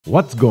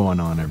What's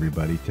going on,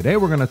 everybody? Today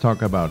we're going to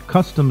talk about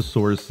custom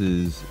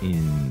sources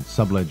in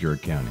SubLedger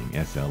Accounting,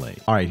 SLA.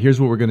 All right,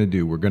 here's what we're going to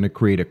do. We're going to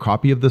create a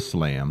copy of the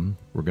SLAM.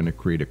 We're going to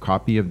create a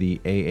copy of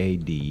the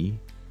AAD.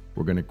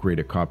 We're going to create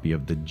a copy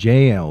of the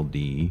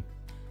JLD.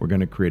 We're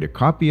going to create a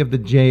copy of the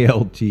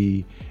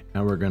JLT,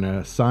 and we're going to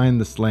assign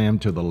the SLAM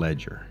to the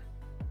ledger.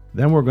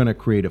 Then we're going to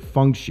create a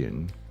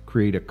function,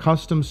 create a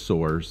custom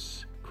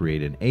source,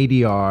 create an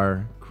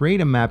ADR, create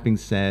a mapping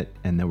set,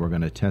 and then we're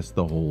going to test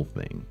the whole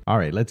thing. All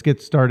right, let's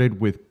get started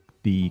with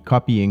the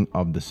copying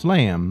of the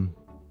SLAM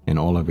and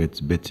all of its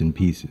bits and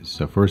pieces.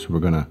 So first we're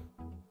going to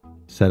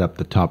set up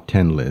the top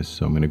 10 list.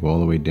 So I'm going to go all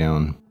the way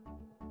down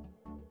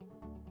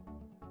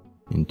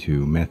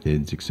into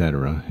methods,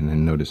 etc. And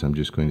then notice I'm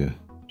just going to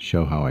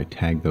show how I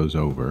tag those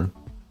over.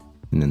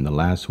 And then the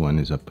last one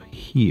is up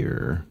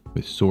here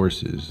with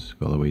sources.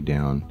 Go all the way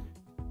down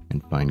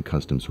and find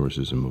custom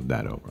sources and move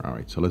that over. All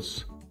right, so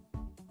let's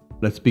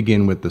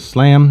begin with the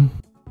SLAM.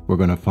 We're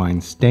going to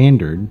find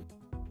standard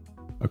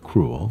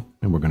accrual,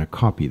 and we're going to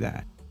copy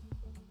that.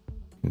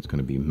 It's going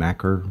to be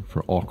Macker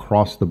for all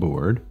across the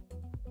board.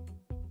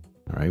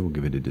 All right, we'll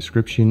give it a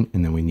description,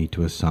 and then we need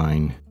to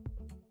assign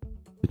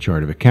the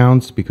chart of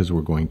accounts because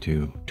we're going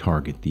to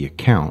target the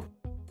account.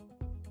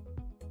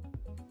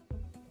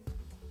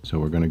 So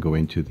we're going to go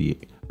into the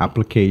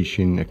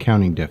application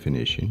accounting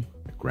definition,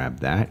 grab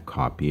that,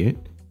 copy it,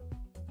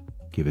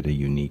 give it a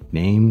unique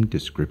name,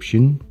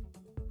 description.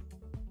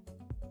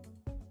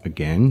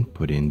 Again,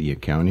 put in the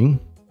accounting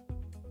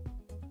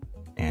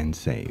and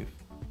save.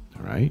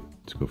 All right,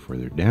 let's go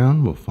further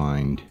down. We'll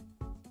find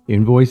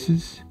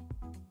invoices,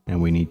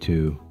 and we need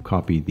to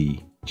copy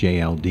the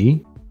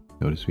JLD.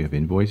 Notice we have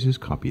invoices,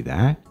 copy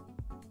that.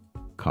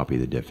 Copy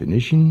the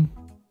definition,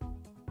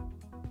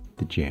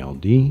 the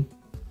JLD.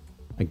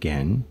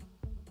 Again,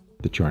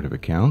 the chart of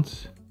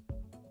accounts.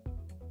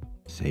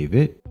 Save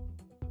it.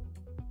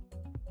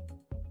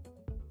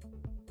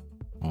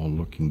 All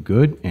looking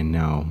good, and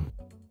now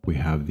we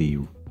have the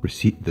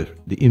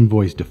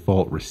invoice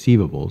default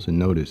receivables, and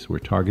notice we're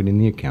targeting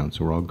the accounts,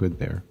 so we're all good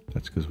there.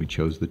 That's because we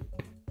chose the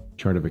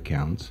chart of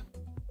accounts.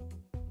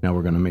 Now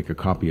we're going to make a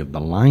copy of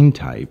the line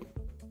type.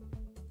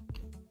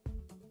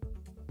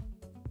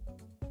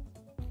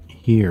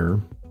 Here,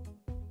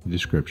 the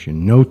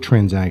description, no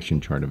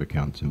transaction chart of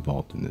accounts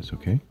involved in this,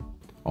 okay?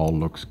 All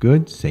looks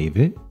good, save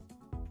it.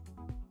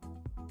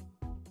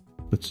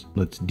 Let's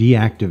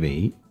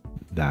deactivate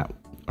that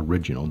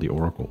original, the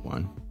Oracle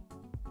one.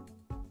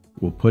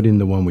 We'll put in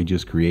the one we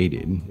just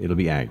created. It'll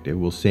be active.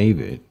 We'll save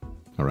it.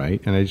 All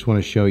right. And I just want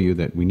to show you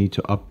that we need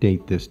to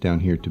update this down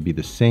here to be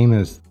the same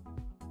as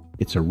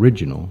its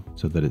original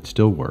so that it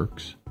still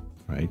works.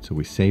 All right. So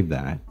we save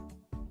that.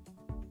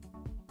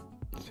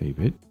 Save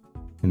it.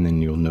 And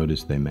then you'll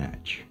notice they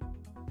match.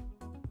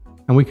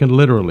 And we can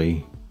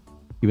literally,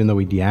 even though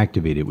we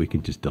deactivate it, we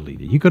can just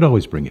delete it. You could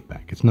always bring it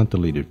back. It's not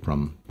deleted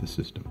from the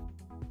system.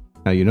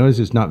 Now you notice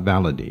it's not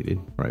validated,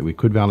 right? We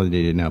could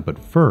validate it now, but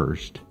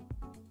first,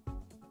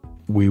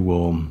 we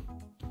will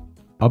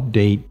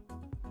update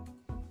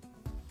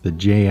the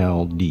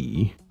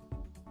JLD.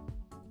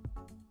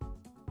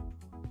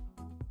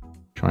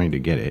 Trying to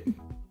get it.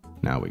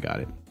 Now we got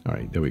it. All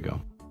right, there we go.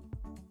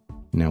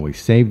 Now we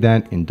save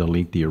that and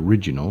delete the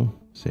original.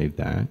 Save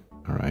that.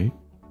 All right.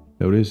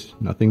 Notice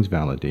nothing's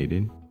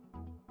validated.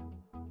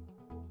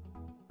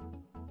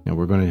 Now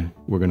we're gonna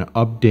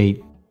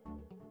update.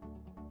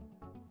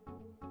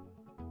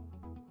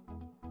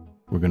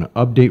 We're gonna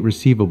update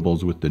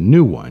receivables with the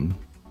new one.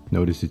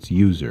 Notice it's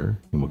user,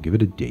 and we'll give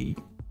it a date.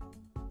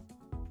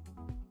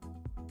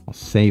 I'll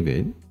save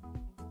it.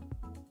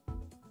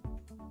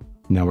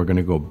 Now we're going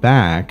to go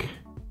back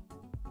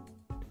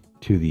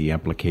to the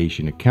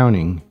application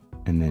accounting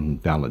and then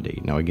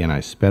validate. Now again, I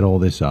sped all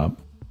this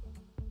up.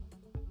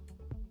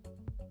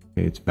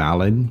 Okay, it's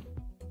valid.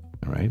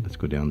 All right, let's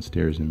go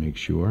downstairs and make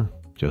sure,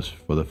 just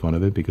for the fun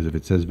of it, because if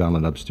it says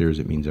valid upstairs,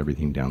 it means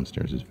everything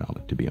downstairs is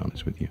valid, to be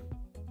honest with you.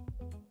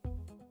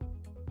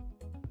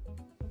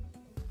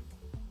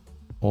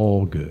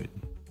 All good.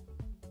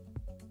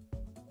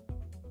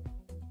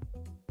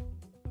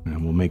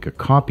 And we'll make a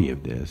copy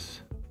of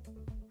this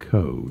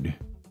code.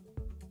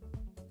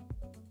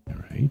 All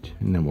right.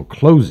 And then we'll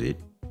close it.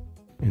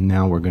 And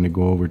now we're going to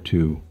go over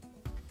to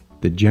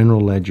the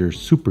general ledger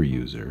super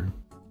user.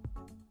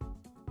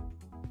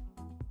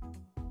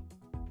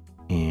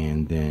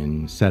 And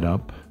then set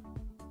up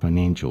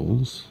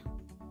financials,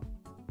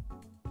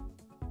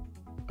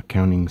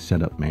 accounting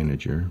setup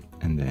manager,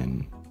 and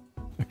then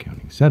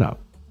accounting setup.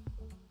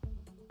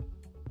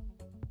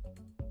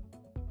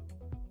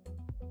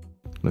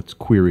 Let's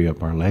query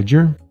up our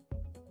ledger.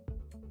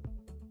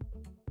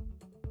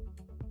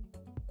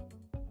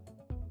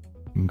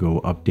 And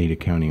go update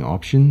accounting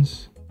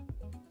options.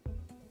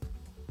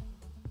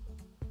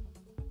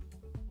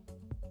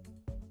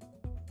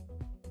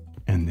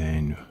 And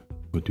then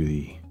we'll do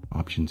the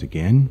options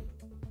again.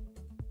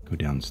 Go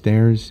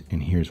downstairs,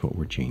 and here's what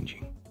we're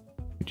changing.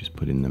 We just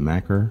put in the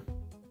Macker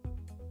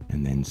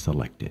and then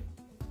select it.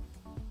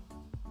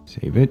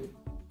 Save it.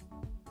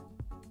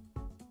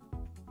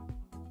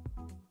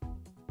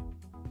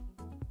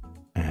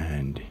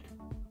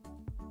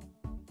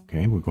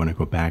 Okay, we're going to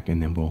go back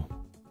and then we'll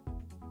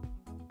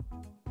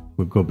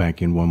go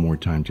back in one more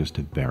time just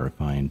to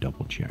verify and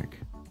double check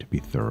to be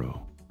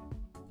thorough.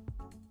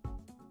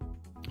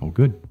 Oh,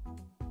 good.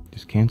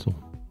 Just cancel.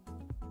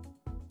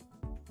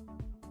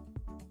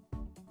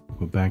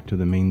 Go back to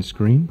the main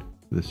screen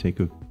for the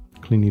sake of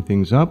cleaning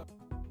things up.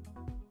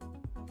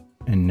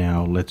 And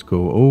now let's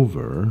go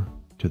over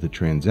to the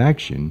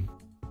transaction.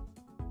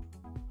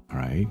 All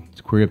right,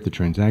 let's query up the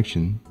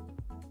transaction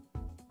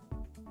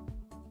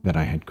that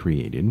I had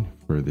created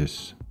for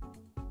this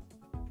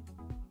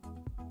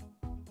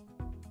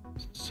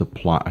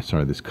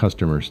this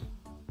customer's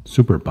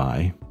super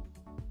buy.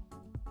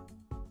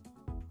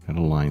 Got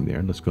a line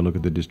there. Let's go look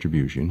at the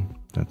distribution.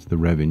 That's the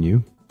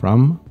revenue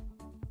from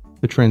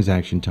the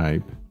transaction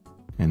type,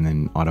 and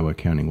then auto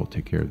accounting will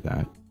take care of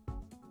that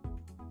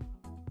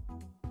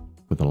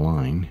with a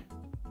line.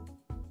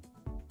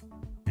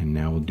 And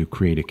now we'll do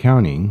create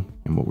accounting.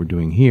 And what we're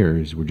doing here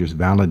is we're just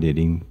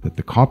validating that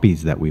the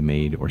copies that we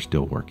made are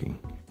still working.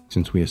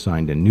 Since we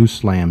assigned a new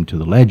SLAM to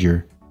the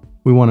ledger,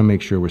 we want to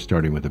make sure we're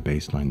starting with a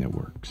baseline that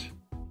works.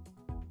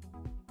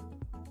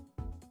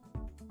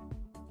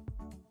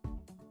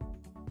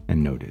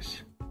 And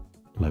notice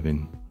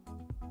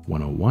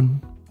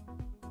 11-101.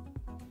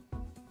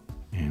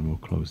 And we'll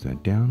close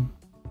that down.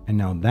 And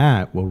now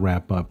that will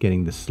wrap up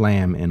getting the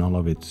SLAM and all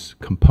of its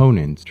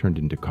components turned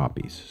into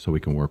copies so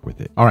we can work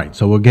with it. All right,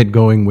 so we'll get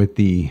going with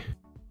the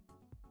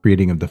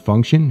creating of the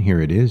function.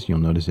 Here it is. You'll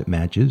notice it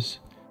matches.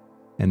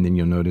 And then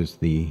you'll notice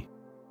the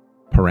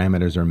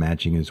parameters are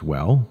matching as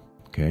well.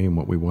 Okay, and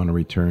what we want to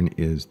return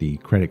is the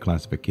credit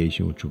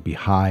classification, which will be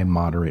high,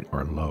 moderate,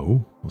 or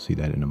low. We'll see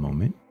that in a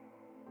moment.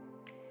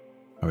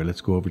 All right,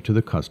 let's go over to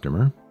the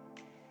customer.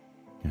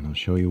 And I'll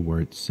show you where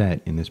it's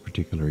set in this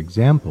particular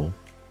example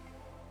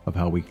of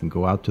how we can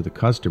go out to the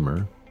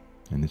customer.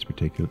 In this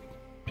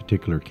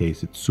particular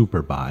case, it's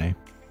super buy.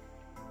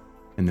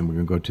 And then we're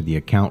going to go to the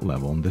account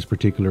level. And this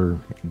particular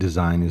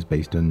design is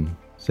based on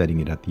setting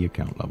it at the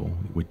account level.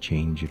 It would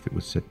change if it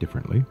was set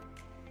differently.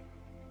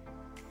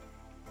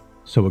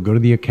 So we'll go to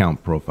the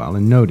account profile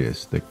and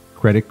notice the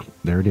credit,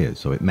 there it is.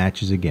 So it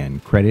matches again,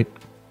 credit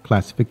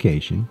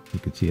classification. You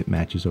can see it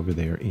matches over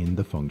there in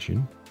the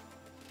function.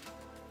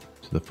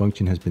 So the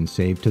function has been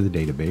saved to the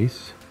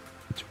database.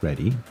 It's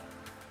ready.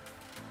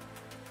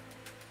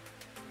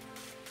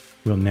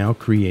 We'll now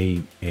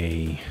create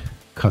a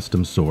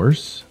custom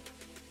source.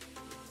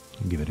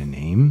 Give it a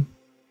name.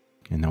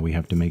 And now we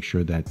have to make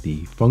sure that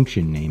the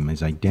function name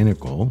is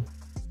identical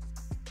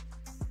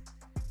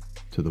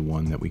to the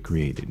one that we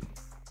created.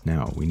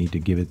 Now we need to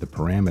give it the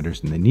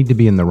parameters, and they need to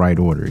be in the right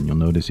order, and you'll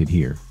notice it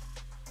here.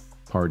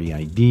 Party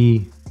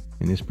ID,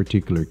 in this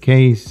particular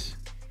case,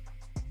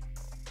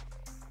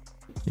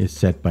 is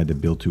set by the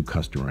bill to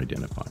customer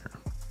identifier.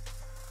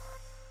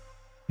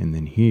 And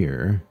then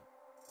here,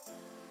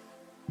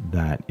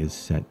 that is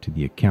set to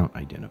the account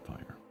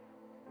identifier.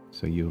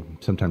 So you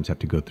sometimes have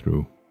to go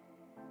through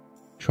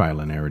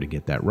trial and error to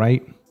get that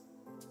right.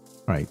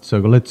 All right, so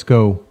let's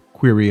go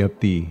query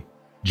up the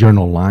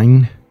journal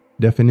line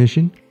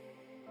definition.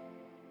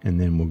 And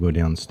then we'll go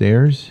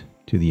downstairs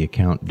to the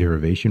account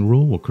derivation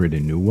rule. We'll create a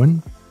new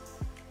one.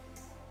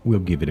 We'll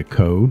give it a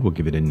code. We'll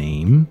give it a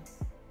name.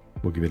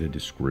 We'll give it a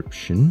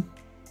description.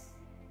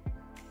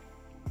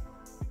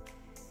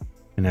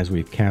 And as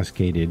we've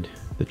cascaded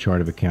the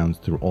chart of accounts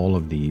through all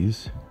of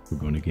these, we're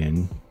going to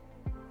again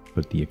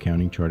put the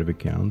accounting chart of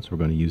accounts. We're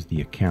going to use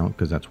the account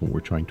because that's what we're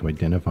trying to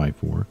identify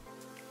for,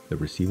 the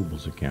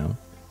receivables account.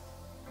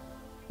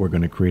 We're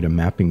going to create a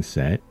mapping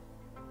set.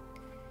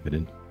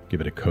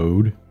 Give it a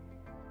code.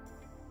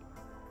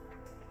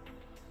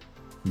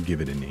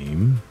 Give it a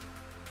name,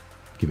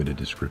 give it a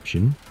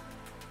description.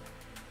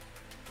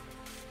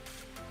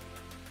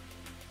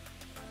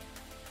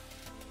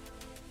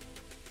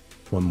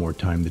 One more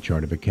time the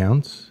chart of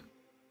accounts.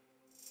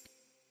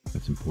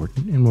 That's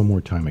important. And one more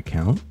time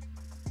account.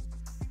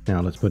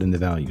 Now let's put in the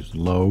values.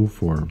 Low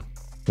for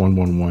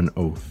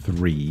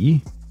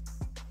 11103.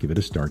 Give it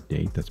a start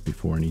date. That's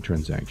before any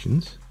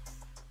transactions.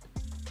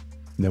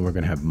 And then we're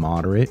going to have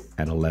moderate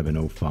at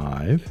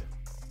 1105.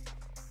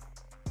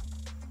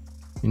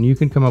 And you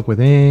can come up with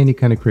any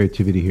kind of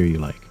creativity here you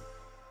like.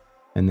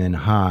 And then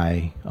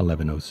high,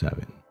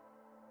 1107.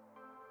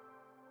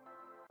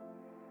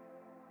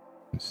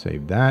 Let's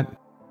save that.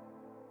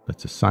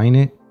 Let's assign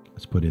it.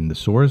 Let's put in the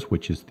source,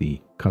 which is the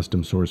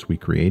custom source we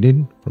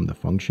created from the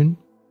function.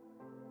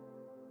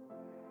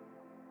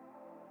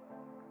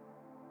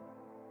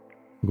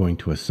 I'm going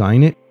to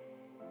assign it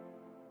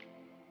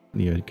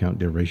the account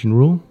derivation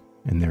rule.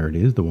 And there it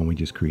is, the one we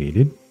just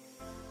created.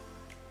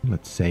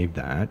 Let's save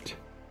that.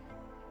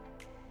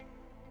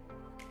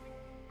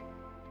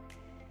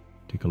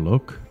 Take a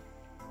look.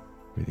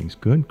 Everything's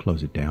good.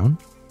 Close it down.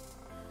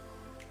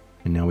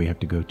 And now we have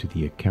to go to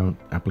the account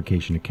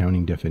application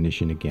accounting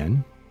definition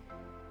again.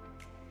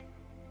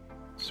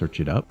 Search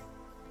it up.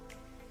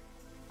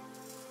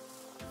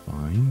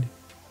 Find.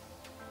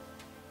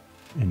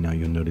 And now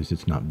you'll notice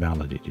it's not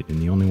validated. And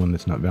the only one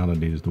that's not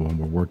validated is the one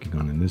we're working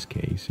on in this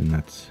case, and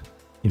that's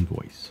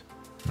invoice,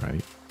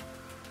 right?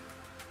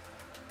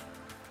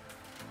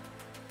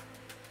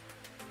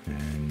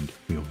 and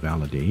we'll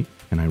validate.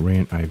 And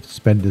I've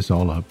sped this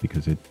all up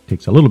because it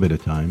takes a little bit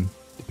of time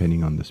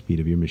depending on the speed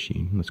of your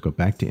machine. Let's go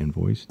back to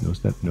invoice.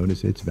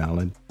 Notice it's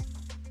valid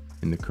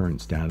and the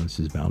current status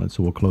is valid.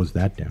 So we'll close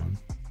that down.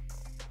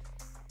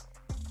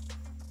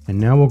 And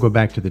now we'll go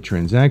back to the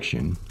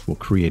transaction. We'll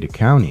create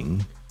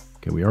accounting.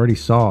 Okay, we already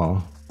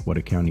saw what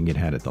accounting it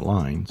had at the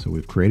line. So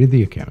we've created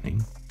the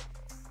accounting.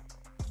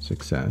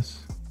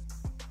 Success.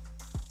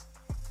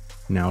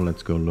 Now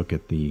let's go look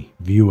at the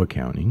view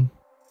accounting.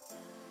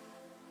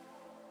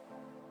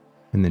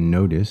 And then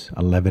notice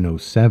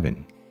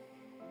 1107.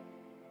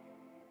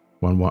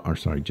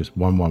 Just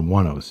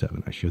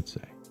 11107, I should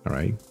say. All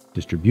right.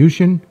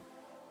 Distribution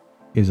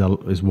is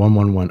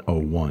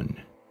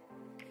 11101.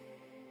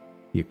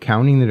 The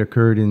accounting that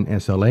occurred in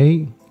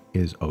SLA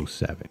is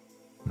 07.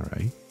 All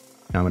right.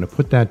 Now I'm going to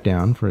put that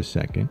down for a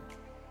second.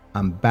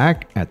 I'm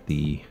back at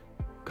the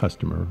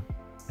customer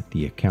at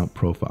the account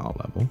profile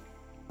level.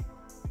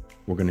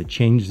 We're going to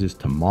change this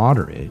to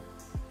moderate.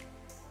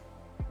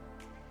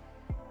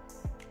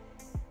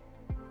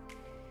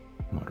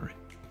 Moderate.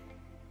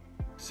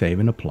 Save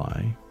and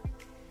apply.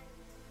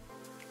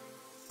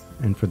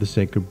 And for the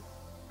sake of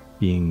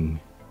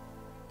being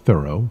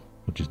thorough,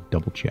 we'll just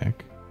double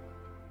check.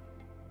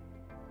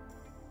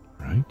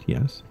 All right,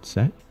 yes, it's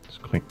set. Let's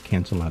click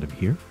cancel out of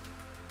here.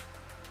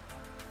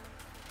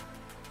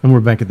 And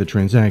we're back at the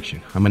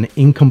transaction. I'm going to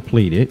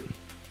incomplete it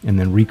and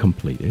then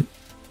recomplete it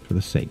for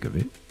the sake of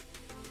it.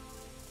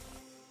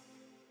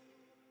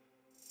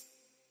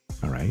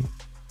 All right,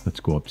 let's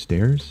go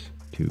upstairs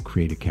to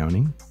create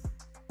accounting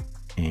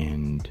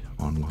and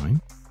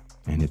online,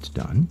 and it's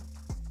done.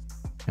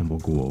 And we'll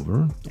go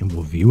over and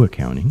we'll view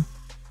accounting.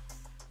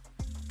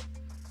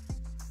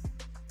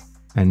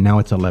 And now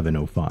it's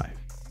 1105.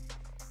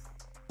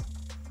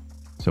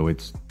 So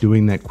it's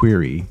doing that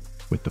query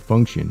with the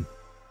function.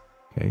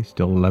 Okay,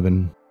 still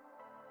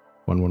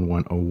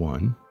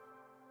 11101.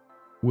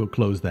 We'll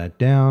close that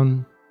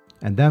down.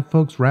 And that,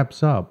 folks,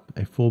 wraps up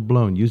a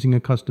full-blown using a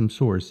custom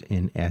source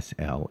in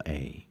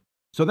SLA.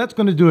 So that's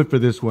going to do it for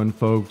this one,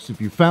 folks.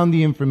 If you found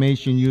the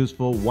information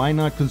useful, why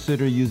not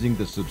consider using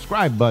the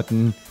subscribe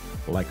button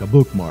like a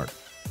bookmark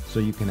so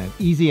you can have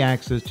easy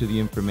access to the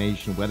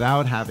information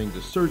without having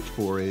to search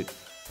for it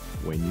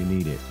when you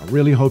need it. I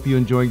really hope you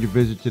enjoyed your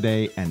visit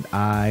today, and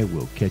I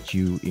will catch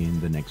you in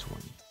the next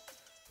one.